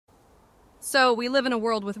So we live in a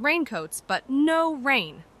world with raincoats, but no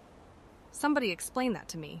rain. Somebody explain that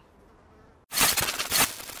to me.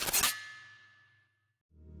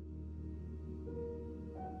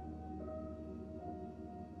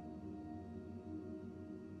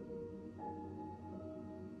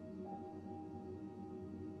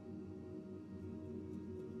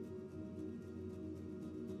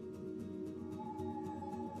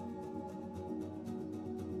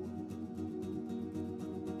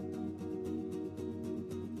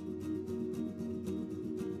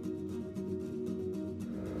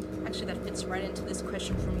 Actually, that fits right into this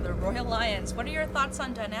question from the Royal Lions. What are your thoughts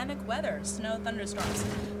on dynamic weather, snow, thunderstorms?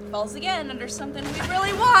 Falls again under something we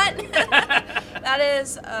really want. That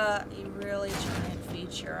is a really giant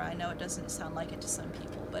feature. I know it doesn't sound like it to some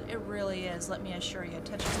people, but it really is. Let me assure you, it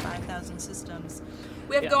touches 5,000 systems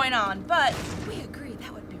we have going on. But we agree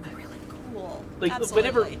that would be really cool. Like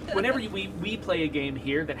Absolutely. whenever we play a game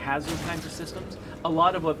here that has those kinds of systems, a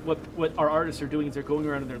lot of what our artists are doing is they're going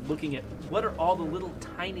around and they're looking at what are all the little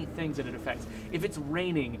tiny things that it affects. If it's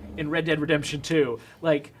raining in Red Dead Redemption 2,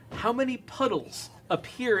 like how many puddles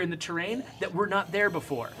appear in the terrain that were not there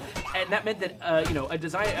before, and that meant that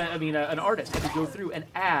an artist had to go through and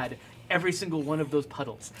add every single one of those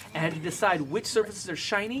puddles and had to decide which surfaces are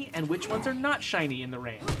shiny and which ones are not shiny in the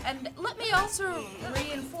rain. And let me also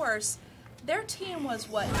reinforce, their team was,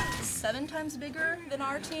 what, 7 times bigger than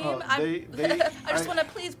our team? I just want to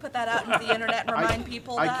please put that out into the internet and remind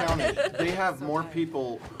people that. I counted. They have more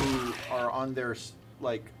people who are on their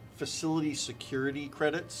facility security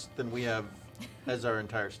credits than we have as our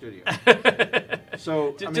entire studio.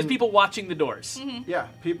 So just people watching the doors. Mm-hmm. Yeah,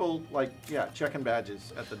 people checking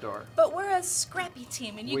badges at the door. But we're a scrappy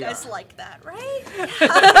team, and you guys like that, right?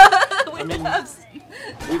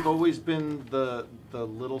 We've always been the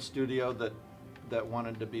little studio that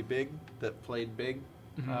wanted to be big, that played big,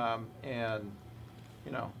 and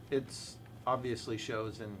it's obviously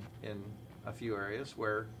shows in a few areas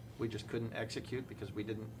where we just couldn't execute because we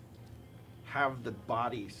didn't have the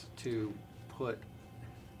bodies to put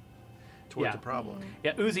towards the problem.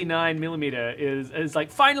 Yeah, Uzi 9mm is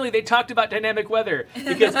like, finally they talked about dynamic weather,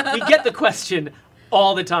 because we get the question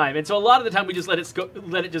all the time, and so a lot of the time we just let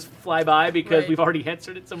it just fly by because we've already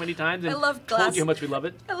answered it so many times and told you how much we love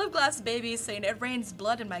it. I love Glass Baby saying it rains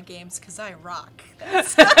blood in my games because I rock.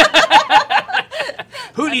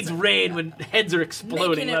 Who needs rain when heads are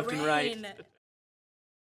exploding left and right?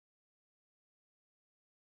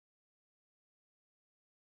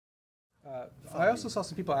 I also saw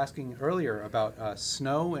some people asking earlier about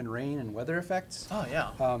snow and rain and weather effects. Oh,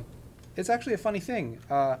 yeah. It's actually a funny thing.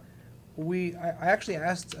 I actually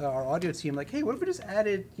asked our audio team, like, hey, what if we just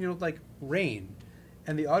added, like rain?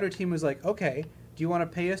 And the audio team was like, okay, do you want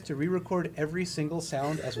to pay us to re-record every single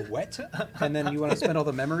sound as wet? And then you want to spend all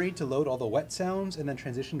the memory to load all the wet sounds and then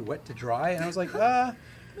transition to wet to dry? And I was like,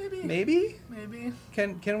 maybe.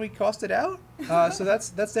 Can we cost it out? So that's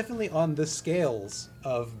definitely on the scales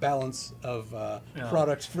of balance of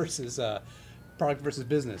product versus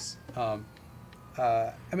business. I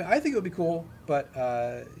mean, I think it would be cool, but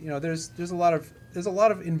there's a lot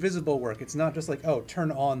of invisible work. It's not just like, oh,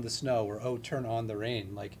 turn on the snow or oh, turn on the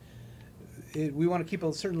rain. Like we want to keep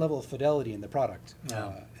a certain level of fidelity in the product,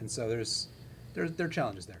 and so there are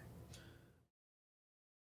challenges there.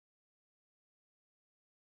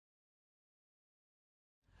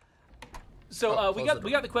 So we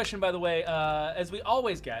got the question, by the way, as we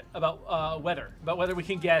always get, about weather, about whether we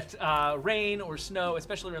can get rain or snow,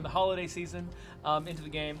 especially around the holiday season, into the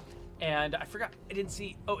game. And I didn't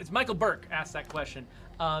see. Oh, it's Michael Burke asked that question,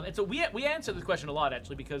 and so we answer this question a lot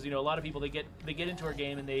actually, because a lot of people they get into our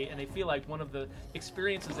game and they feel like one of the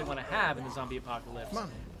experiences they want to have in the zombie apocalypse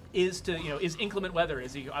is inclement weather.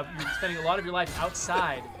 You're spending a lot of your life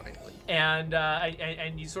outside.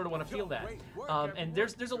 And you sort of want to feel that. And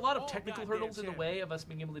there's a lot of technical hurdles in the way of us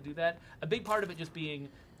being able to do that. A big part of it just being,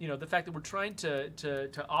 the fact that we're trying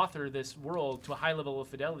to author this world to a high level of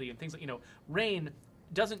fidelity and things like, rain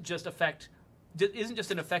isn't just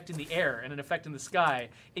an effect in the air and an effect in the sky.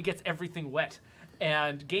 It gets everything wet.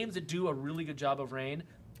 And games that do a really good job of rain,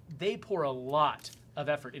 they pour a lot of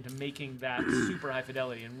effort into making that super high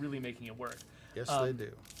fidelity and really making it work. Yes, they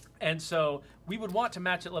do. And so we would want to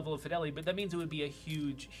match that level of fidelity, but that means it would be a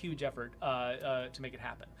huge, huge effort to make it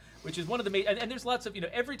happen. Which is one of the main, and there's lots of,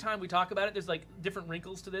 every time we talk about it, there's like different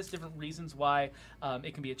wrinkles to this, different reasons why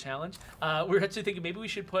it can be a challenge. We're actually thinking maybe we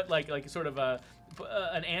should put like sort of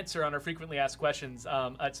an answer on our frequently asked questions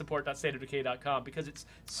at support.stateofdecay.com, because it's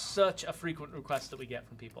such a frequent request that we get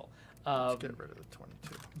from people. Let's get rid of the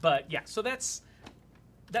 22. But yeah, so that's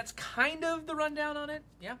kind of the rundown on it.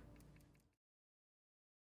 Yeah.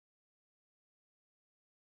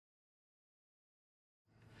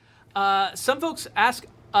 Some folks ask,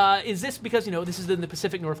 is this because, this is in the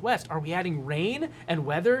Pacific Northwest? Are we adding rain and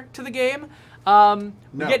weather to the game? No.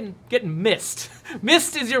 We're getting mist.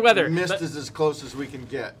 Mist is your weather. Mist is as close as we can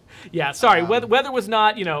get. Yeah, sorry. Weather was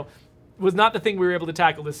not, was not the thing we were able to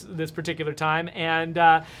tackle this particular time.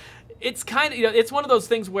 And it's kind of, it's one of those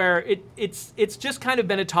things where it's just kind of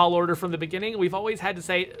been a tall order from the beginning. We've always had to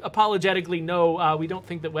say apologetically, no, we don't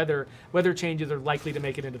think that weather changes are likely to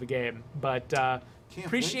make it into the game. But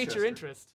appreciate your interest.